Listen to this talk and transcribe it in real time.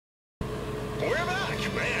We're back,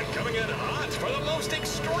 man, coming in hot for the most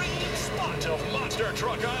extreme spot of Monster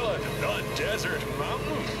Truck Island, the Desert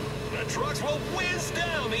Mountain. The trucks will whiz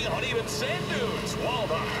down the uneven sand dunes while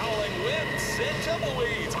the howling winds send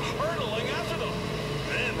tumbleweeds hurtling after them.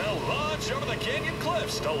 Then they'll launch over the canyon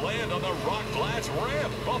cliffs to land on the Rock Flats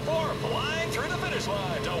ramp before flying through the finish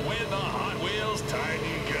line to win the Hot Wheels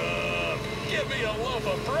Titan Cup. Give me a loaf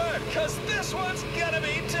of bread, cause this one's gonna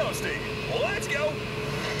be toasty. Let's go!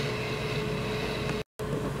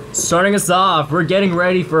 Starting us off, we're getting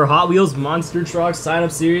ready for Hot Wheels Monster Truck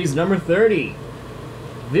Sign-Up Series number 30.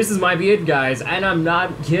 This might be it, guys, and I'm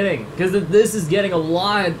not kidding, because this is getting a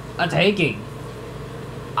lot of taking.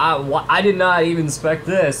 I did not even expect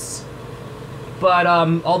this. But,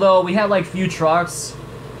 although we had, like, few trucks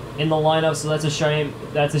in the lineup, so that's a shame.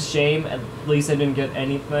 That's a shame. At least I didn't get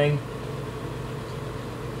anything.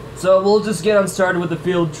 So we'll just get on started with the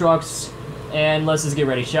field trucks, and let's just get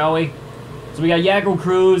ready, shall we? So we got Yago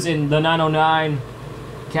Cruz in the 909,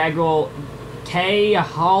 K.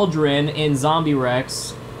 Haldren in Zombie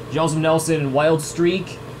Rex, Joseph Nelson in Wild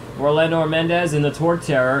Streak, Orlando Mendez in the Torque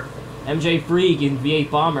Terror, MJ Freak in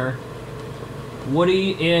V8 Bomber,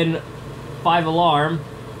 Woody in 5 Alarm,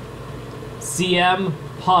 CM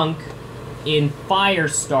Punk in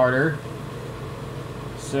Firestarter.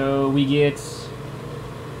 So we get...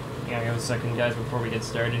 Yeah, give a second, guys, before we get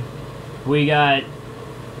started. We got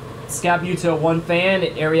Scaputo 1 Fan,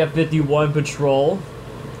 Area 51 Patrol.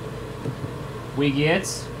 We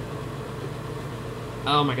get...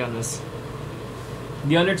 Oh my goodness.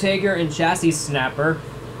 The Undertaker and Chassis Snapper.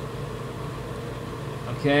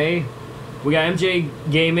 Okay. We got MJ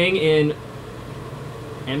Gaming in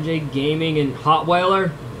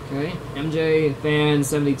Hotweiler. Okay. MJ Fan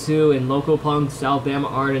 72 in Loco Punk, South Bama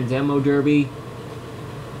Art and Demo Derby.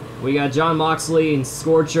 We got John Moxley in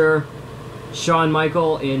Scorcher. Shawn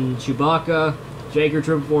Michael in Chewbacca, Jaker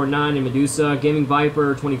 449 in Medusa, Gaming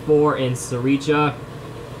Viper 24 in Saricha,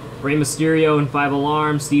 Rey Mysterio in 5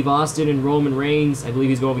 Alarm, Steve Austin in Roman Reigns. I believe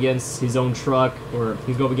he's going up against his own truck, or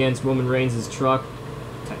he's going up against Roman Reigns' truck,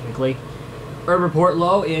 technically. Herb Report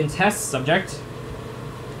Low in Test Subject.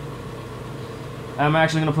 I'm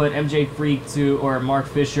actually going to put MJ Freak or Mark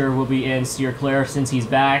Fisher will be in Steer Clear since he's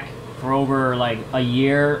back for over like a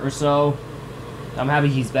year or so. I'm happy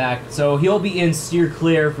he's back. So he'll be in Steer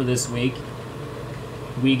Clear for this week.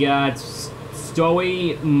 We got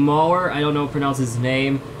Stoey Mower. I don't know how to pronounce his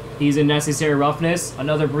name. He's in Necessary Roughness.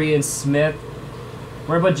 Another Brian Smith.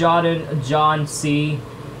 We're gonna put John C.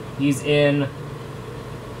 He's in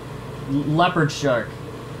Leopard Shark.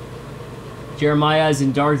 Jeremiah is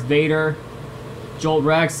in Darth Vader. Joel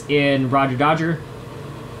Rex in Roger Dodger.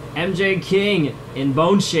 MJ King in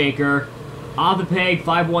Bone Shaker. Off the Peg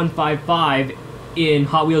 5155 in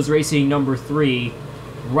Hot Wheels Racing number 3,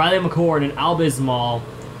 Riley McCord in Albizmal,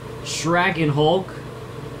 Shrek in Hulk,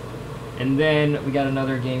 and then we got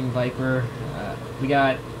another Gaming Viper.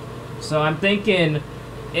 So I'm thinking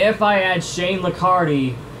if I add Shane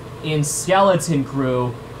Licardi in Skeleton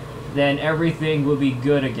Crew, then everything will be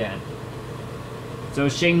good again. So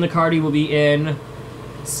Shane Licardi will be in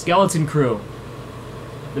Skeleton Crew.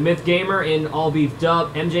 The Myth Gamer in All Beefed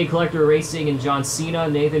Up, MJ Collector Racing in John Cena,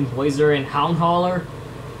 Nathan Poiser in Hound Hauler,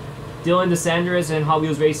 Dylan DeSandris in Hot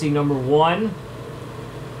Wheels Racing number 1,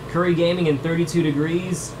 Curry Gaming in 32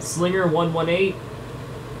 Degrees, Slinger 118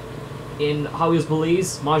 in Hot Wheels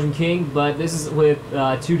Police, Majin King, but this is with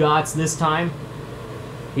 2 dots this time.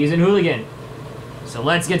 He's in Hooligan. So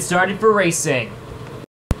let's get started for racing.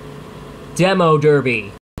 Demo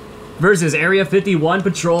Derby versus Area 51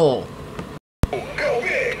 Patrol.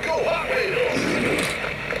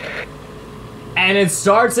 And it's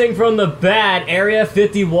starting from the bat. Area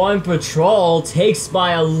 51 Patrol takes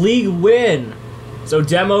by a league win. So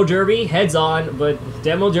Demo Derby heads on, but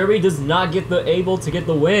Demo Derby does not get able to get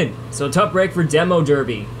the win. So tough break for Demo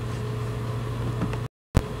Derby.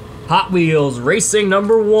 Hot Wheels Racing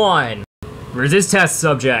number 1 versus Test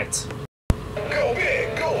Subject. Go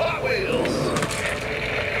big, go Hot Wheels!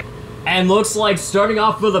 And looks like starting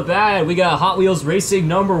off with a bat, we got Hot Wheels Racing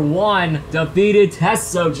number 1 defeated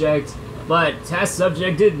Test Subject. But Test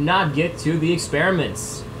Subject did not get to the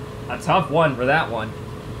experiments. A tough one for that one.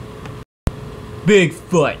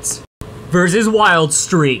 Bigfoot versus Wild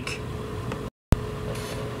Streak.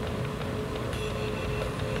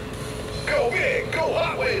 Go big, go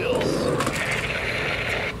Hot Wheels!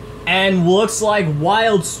 And looks like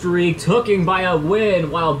Wild Streak took him by a win,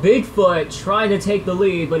 while Bigfoot trying to take the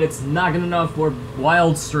lead, but it's not good enough for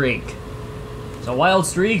Wild Streak. So Wild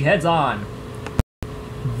Streak heads on.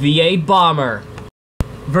 V8 Bomber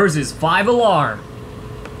versus 5 Alarm.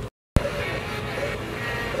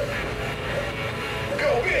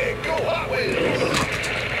 go Hot Wheels!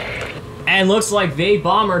 And looks like V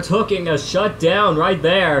Bomber taking a shutdown right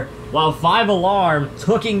there, while 5 Alarm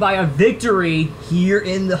taking by a victory here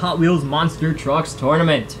in the Hot Wheels Monster Trucks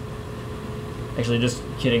tournament. Actually, just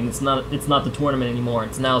kidding. It's not the tournament anymore.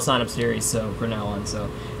 It's now a sign-up series, so from now on. So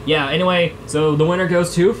yeah. Anyway, so the winner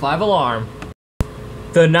goes to 5 Alarm.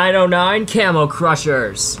 The 909 Camo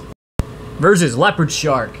Crushers versus Leopard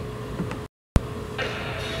Shark.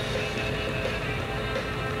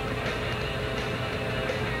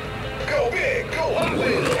 Go big, go Hot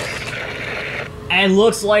Wheels! And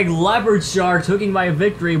looks like Leopard Shark taking by a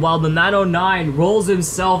victory, while the 909 rolls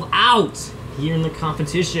himself out here in the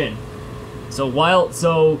competition. So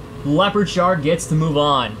Leopard Shark gets to move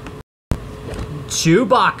on.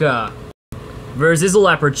 Chewbacca versus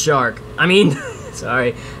Leopard Shark. I mean,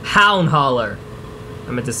 sorry, Hound Holler.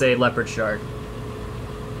 I meant to say Leopard Shark.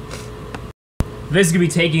 This is gonna be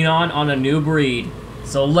taking on a new breed.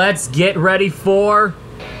 So let's get ready for.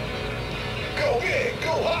 Go big,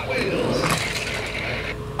 go Hot Wheels!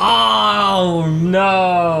 Oh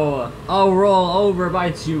no! A roll over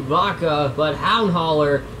by Chewbacca, but Hound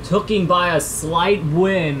Holler taking by a slight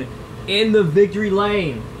win in the victory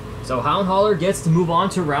lane. So Hound Holler gets to move on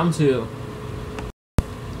to round 2.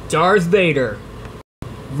 Darth Vader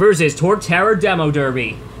versus Torque Terror Demo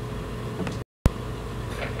Derby.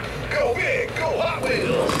 Go big, go Hot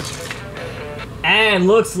Wheels! And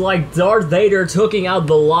looks like Darth Vader taking out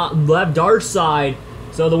the left dark side.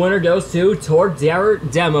 So the winner goes to Torque Terror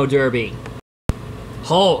Demo Derby.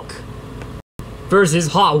 Hulk versus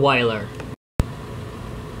Hotweiler.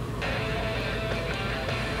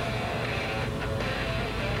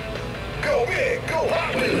 Go big, go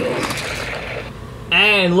Hot Wheels!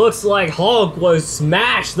 And looks like Hulk was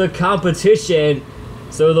smashed the competition.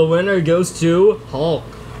 So the winner goes to Hulk.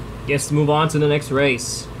 Gets to move on to the next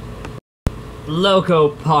race. Loco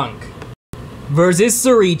Punk versus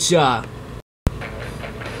Sriracha.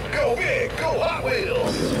 Go big, go Hot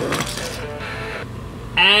Wheels!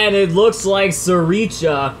 And it looks like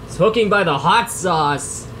Sriracha hooking by the hot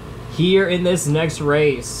sauce here in this next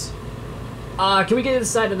race. Can we get to the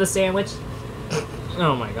side of the sandwich?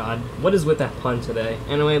 Oh my god, what is with that pun today?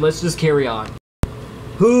 Anyway, let's just carry on.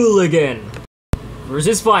 Hooligan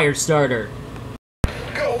versus Firestarter.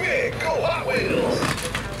 Go big, go Hot Wheels!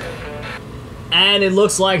 And it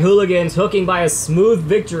looks like Hooligan's hooking by a smooth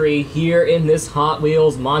victory here in this Hot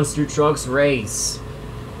Wheels Monster Trucks race.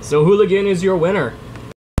 So Hooligan is your winner.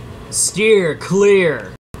 Steer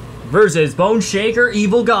Clear versus Bone Shaker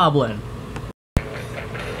Evil Goblin.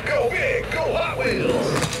 Go big, go Hot Wheels!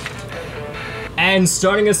 And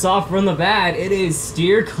starting us off from the bat, it is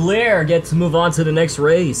Steer Clear get to move on to the next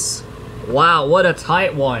race. Wow, what a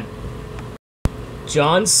tight one.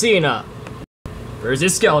 John Cena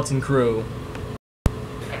versus Skeleton Crew.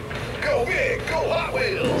 Go big, go Hot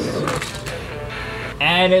Wheels!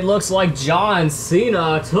 And it looks like John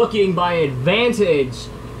Cena taking by advantage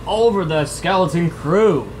over the Skeleton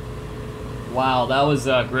Crew. Wow, that was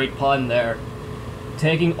a great pun there.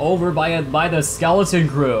 Taking over by the Skeleton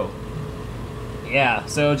Crew. Yeah,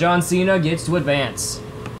 so John Cena gets to advance.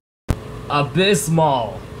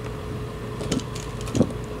 Abysmal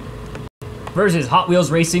versus Hot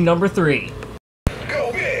Wheels Racing number 3.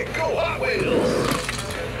 Go big, go Hot Wheels!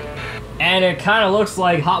 And it kind of looks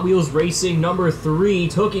like Hot Wheels Racing number 3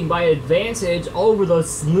 taking by advantage over the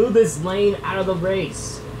smoothest lane out of the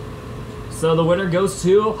race. So the winner goes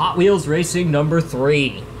to Hot Wheels Racing number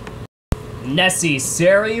 3.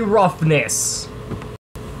 Necessary Roughness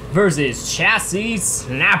versus Chassis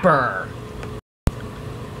Snapper.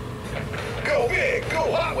 Go big,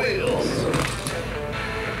 go Hot Wheels!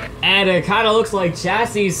 And it kind of looks like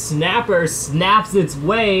Chassis Snapper snaps its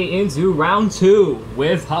way into round 2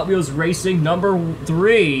 with Hot Wheels Racing number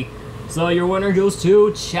 3. So your winner goes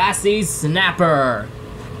to Chassis Snapper.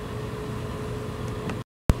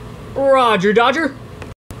 Roger Dodger.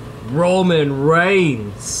 Roman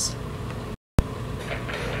Reigns.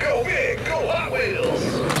 Go big, go Hot Wheels!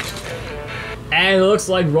 And it looks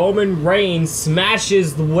like Roman Reigns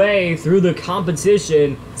smashes the way through the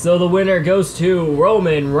competition, so the winner goes to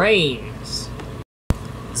Roman Reigns.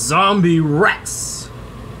 Zombie Rex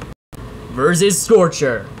versus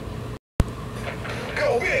Scorcher.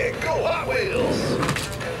 Go big, go Hot Wheels!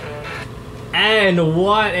 And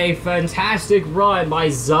what a fantastic run by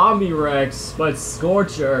Zombie Rex, but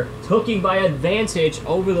Scorcher taking by advantage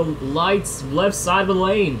over the lights left side of the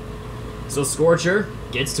lane. So Scorcher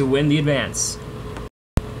gets to win the advance.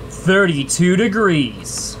 32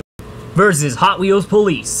 Degrees versus Hot Wheels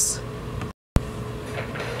Police.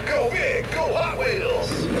 Go big, go Hot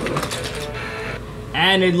Wheels!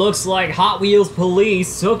 And it looks like Hot Wheels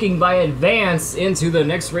Police hooking by advance into the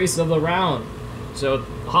next race of the round. So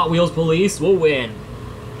Hot Wheels Police will win.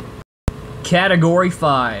 Category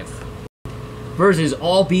 5 versus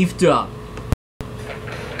All Beefed Up.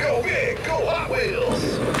 Go big, go Hot Wheels.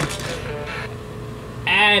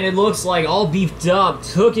 And it looks like All Beefed Up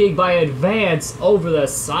hooking by advance over the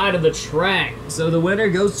side of the track. So the winner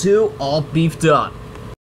goes to All Beefed Up.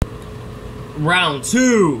 Round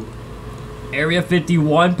 2. Area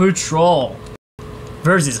 51 Patrol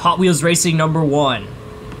versus Hot Wheels Racing number 1.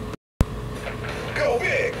 Go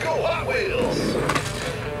big, go Hot Wheels.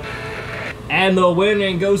 And the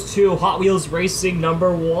winning goes to Hot Wheels Racing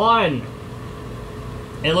number 1.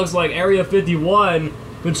 It looks like Area 51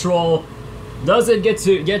 Patrol doesn't get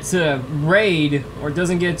to raid, or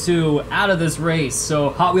doesn't get to out of this race. So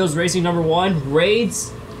Hot Wheels Racing number 1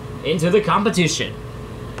 raids into the competition.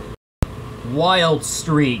 Wild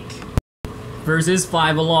Streak versus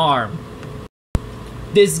 5 Alarm.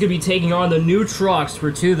 This is going to be taking on the new trucks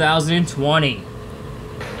for 2020.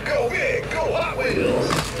 Go big, go Hot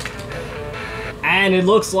Wheels. And it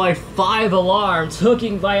looks like 5 Alarm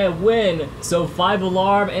hooking by a win, so 5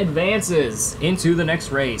 Alarm advances into the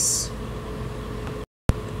next race.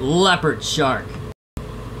 Leopard Shark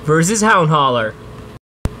versus Hound Hauler.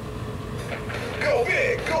 Go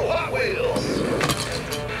big, go Hot Wheels.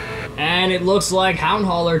 And it looks like Hound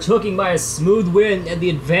Hauler hooking by a smooth win at the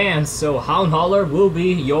advance, so Hound Hauler will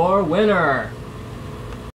be your winner.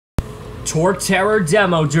 Torque Terror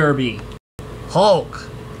Demo Derby. Hulk.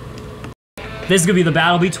 This is going to be the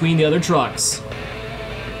battle between the other trucks.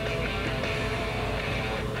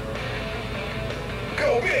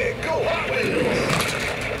 Go big, go Hot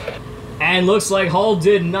Wheels. And looks like Hulk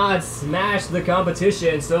did not smash the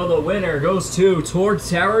competition, so the winner goes to Torque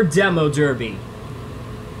Terror Demo Derby.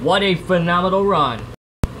 What a phenomenal run.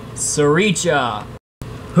 Sriracha.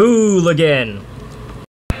 Hooligan.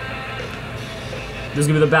 This is going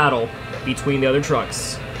to be the battle between the other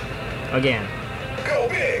trucks. Again. Go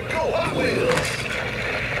big, go Hot Wheels.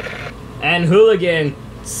 And Hooligan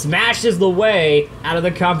smashes the way out of the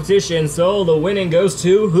competition, so the winning goes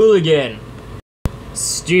to Hooligan.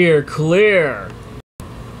 Steer Clear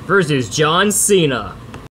versus John Cena.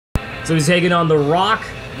 So he's taking on The Rock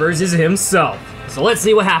versus himself. So let's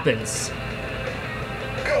see what happens.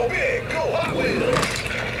 Go big, go Hot Wheels.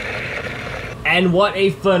 And what a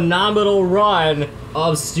phenomenal run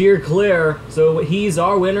of Steer Clear. So he's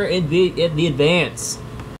our winner in the advance.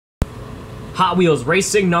 Hot Wheels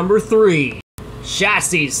Racing number 3.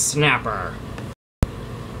 Chassis Snapper.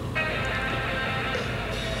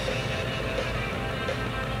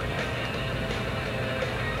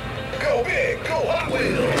 Go big, go Hot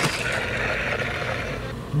Wheels.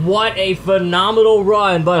 What a phenomenal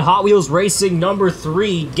run, but Hot Wheels Racing number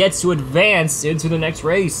 3 gets to advance into the next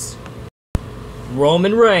race.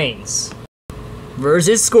 Roman Reigns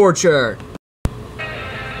versus Scorcher.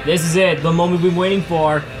 This is it, the moment we've been waiting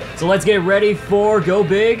for. So let's get ready for Go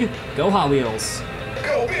Big, Go Hot Wheels.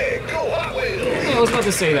 Go big, go Hot Wheels. I was about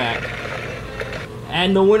to say that.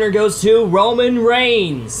 And the winner goes to Roman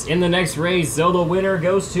Reigns in the next race. So the winner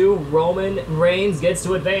goes to Roman Reigns, gets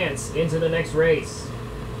to advance into the next race.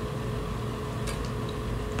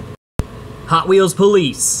 Hot Wheels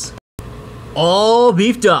Police. All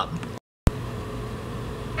beefed up.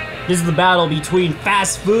 This is the battle between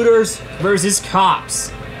fast fooders versus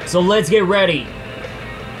cops. So let's get ready.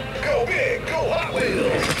 Go big, go Hot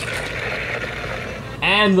Wheels.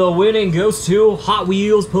 And the winning goes to Hot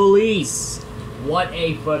Wheels Police. What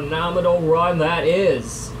a phenomenal run that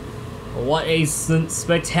is. What a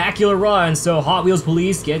spectacular run. So Hot Wheels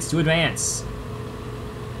Police gets to advance.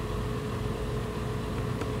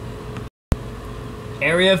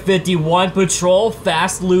 Area 51 Patrol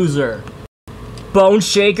Fast Loser. Bone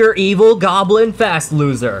Shaker Evil Goblin Fast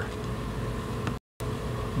Loser.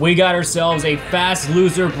 We got ourselves a Fast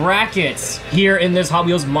Loser bracket here in this Hot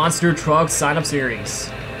Wheels Monster Truck sign-up series.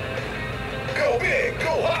 Go big,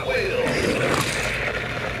 go Hot Wheels.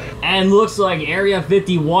 And looks like Area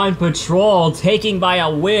 51 Patrol taking by a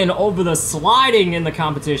win over the sliding in the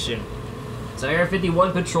competition. So Area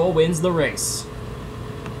 51 Patrol wins the race.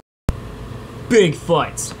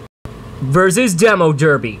 Bigfoot versus Demo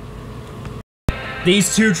Derby.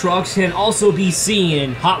 These two trucks can also be seen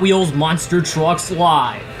in Hot Wheels Monster Trucks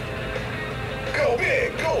Live. Go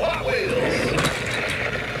big, go Hot Wheels.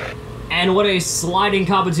 And what a sliding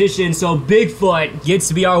competition, so Bigfoot gets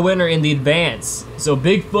to be our winner in the advance. So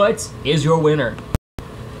Bigfoot is your winner.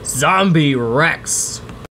 Zombie Rex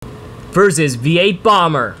versus V8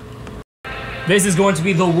 Bomber. This is going to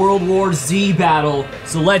be the World War Z battle,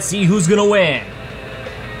 so let's see who's gonna win.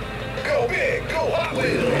 Go big, go Hot Wheels.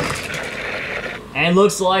 And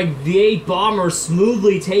looks like V8 Bomber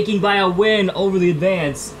smoothly taking by a win over the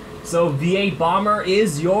Advance. So V8 Bomber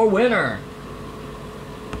is your winner.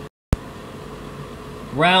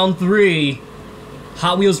 Round 3.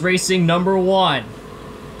 Hot Wheels Racing number 1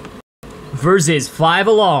 versus 5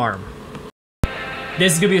 Alarm.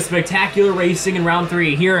 This is going to be a spectacular racing in round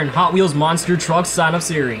 3 here in Hot Wheels Monster Truck Sign-Up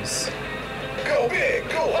Series. Go big,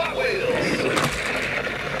 go Hot Wheels!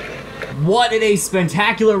 What a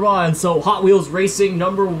spectacular run. So Hot Wheels Racing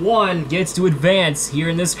number 1 gets to advance here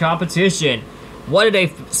in this competition. What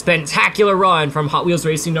a spectacular run from Hot Wheels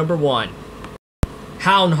Racing number 1.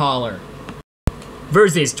 Hound Hauler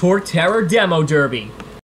versus Torque Terror Demo Derby.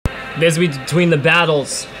 This will be between the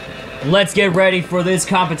battles. Let's get ready for this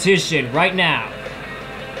competition right now.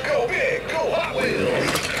 Go big, go Hot Wheels!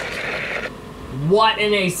 What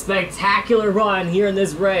a spectacular run here in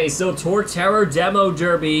this race. So Torque Terror Demo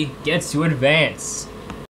Derby gets to advance.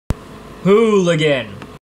 Hooligan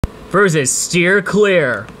versus Steer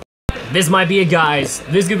Clear. This might be it, guys.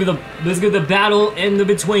 This is gonna be the battle in the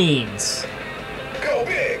betweens. Go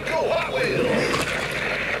big, go Hot Wheels!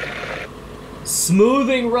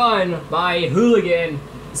 Smoothing run by Hooligan,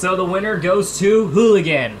 so the winner goes to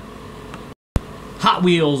Hooligan. Hot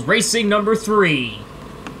Wheels Racing number 3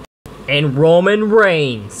 and Roman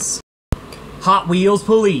Reigns. Hot Wheels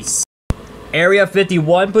Police, Area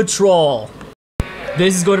 51 Patrol.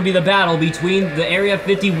 This is going to be the battle between the Area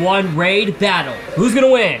 51 raid battle. Who's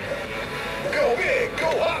gonna win? Go big, go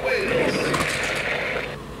Hot Wheels!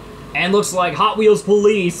 And looks like Hot Wheels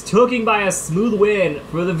Police taking by a smooth win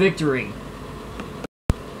for the victory.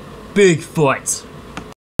 Bigfoot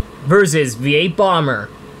versus V8 Bomber.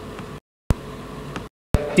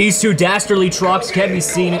 These two dastardly trucks can be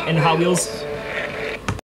seen in Hot Wheels.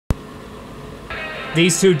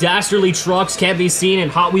 These two dastardly trucks can be seen in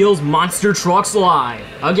Hot Wheels Monster Trucks Live.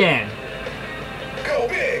 Again. Go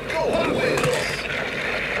big, go Hot Wheels!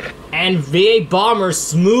 And V8 Bomber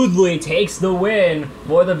smoothly takes the win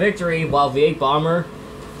for the victory, while V8 Bomber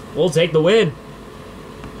will take the win.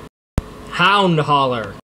 Hound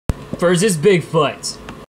Hauler versus Bigfoot.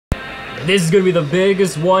 This is going to be the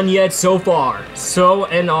biggest one yet so far.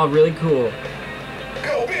 Really cool.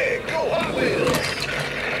 Go big, go Hot Wheels!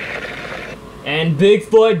 And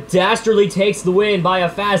Bigfoot dastardly takes the win by a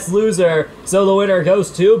fast loser, so the winner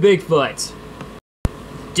goes to Bigfoot.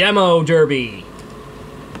 Demo Derby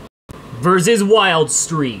versus Wild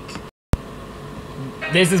Streak.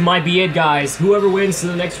 Might be it, guys. Whoever wins to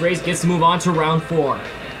the next race gets to move on to round 4.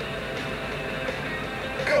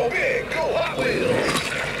 Go big, go Hot Wheels!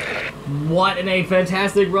 What a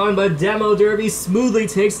fantastic run, but Demo Derby smoothly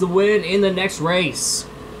takes the win in the next race.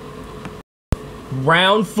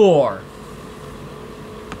 Round 4.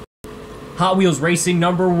 Hot Wheels Racing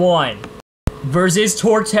number 1 versus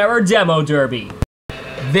Torque Terror Demo Derby.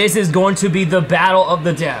 This is going to be the battle of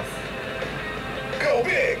the death. Go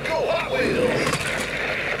big, go Hot Wheels!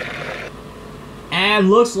 And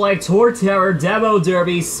looks like Torque Terror Demo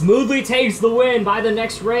Derby smoothly takes the win by the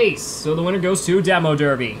next race. So the winner goes to Demo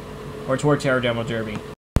Derby. Or Torque Terror Demo Derby.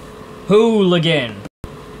 Hooligan.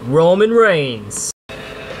 Roman Reigns.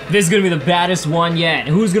 This is going to be the baddest one yet.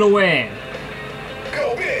 Who's going to win?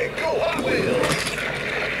 Go big, go Hot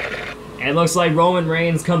Wheels! And it looks like Roman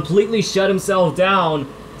Reigns completely shut himself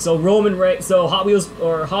down. So Hot Wheels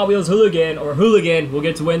Hooligan will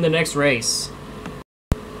get to win the next race.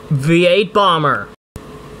 V8 Bomber.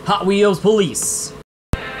 Hot Wheels Police.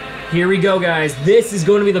 Here we go, guys. This is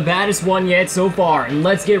going to be the baddest one yet so far, and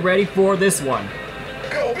let's get ready for this one.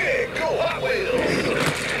 Go big, go Hot Wheels!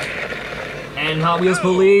 And Hot Wheels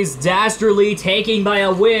Police dastardly taking by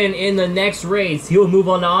a win in the next race. He will move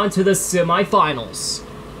on to the semifinals.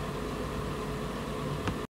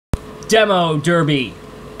 Demo Derby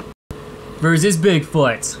versus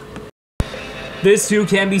Bigfoot. This too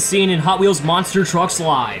can be seen in Hot Wheels Monster Trucks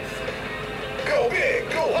Live. Go big,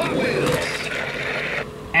 go Hot Wheels!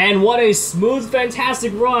 And what a smooth,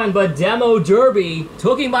 fantastic run, but Demo Derby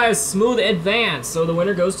took him by a smooth advance, so the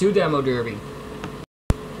winner goes to Demo Derby.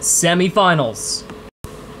 Semifinals.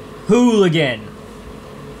 Hooligan.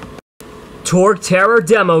 Torque Terror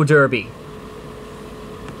Demo Derby.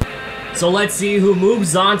 So let's see who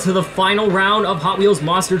moves on to the final round of Hot Wheels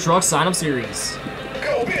Monster Truck Sign-Up Series.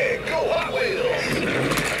 Go big, go Hot Wheels!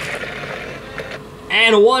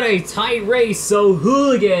 And what a tight race, so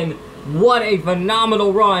Hooligan, what a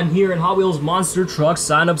phenomenal run here in Hot Wheels Monster Truck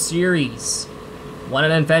Sign-Up Series. What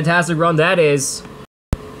a fantastic run that is.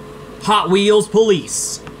 Hot Wheels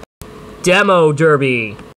Police. Demo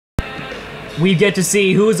Derby. We get to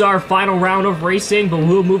see who's our final round of racing, but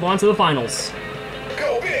we'll move on to the finals.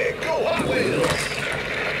 Go big, go Hot Wheels!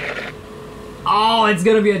 Oh, it's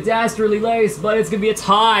gonna be a dastardly race, but it's gonna be a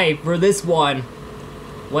tie for this one.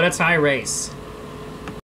 What a tie race.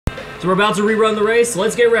 So we're about to rerun the race.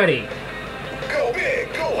 Let's get ready. Go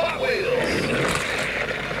big, go Hot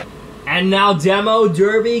Wheels. And now Demo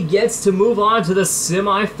Derby gets to move on to the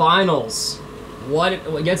semifinals.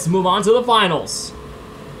 What gets to move on to the finals?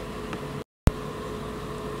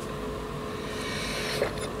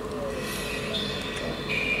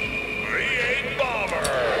 V8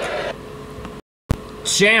 Bomber.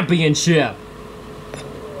 Championship.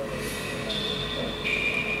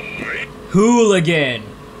 Hooligan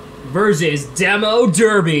versus Demo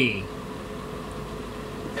Derby.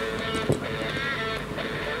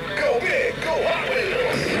 Go big, go Hot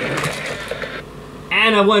Wheels.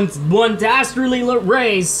 And a one dastardly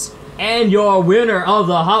race, and your winner of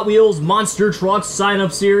the Hot Wheels Monster Truck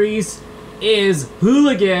Sign-Up Series is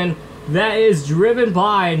Hooligan, that is driven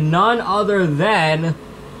by none other than...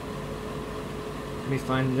 Let me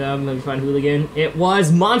find Hooligan. It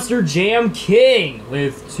was Monster Jam King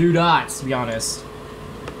with 2 dots, to be honest.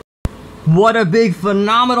 What a big,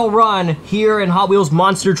 phenomenal run here in Hot Wheels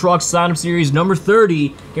Monster Truck Sign-Up Series number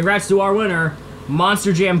 30. Congrats to our winner,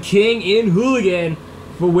 Monster Jam King in Hooligan,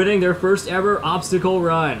 for winning their first ever obstacle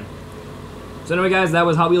run. So anyway, guys, that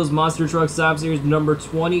was Hot Wheels Monster Truck Sign-Up Series number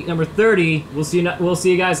 30. We'll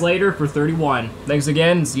see you guys later for 31. Thanks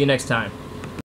again, and see you next time.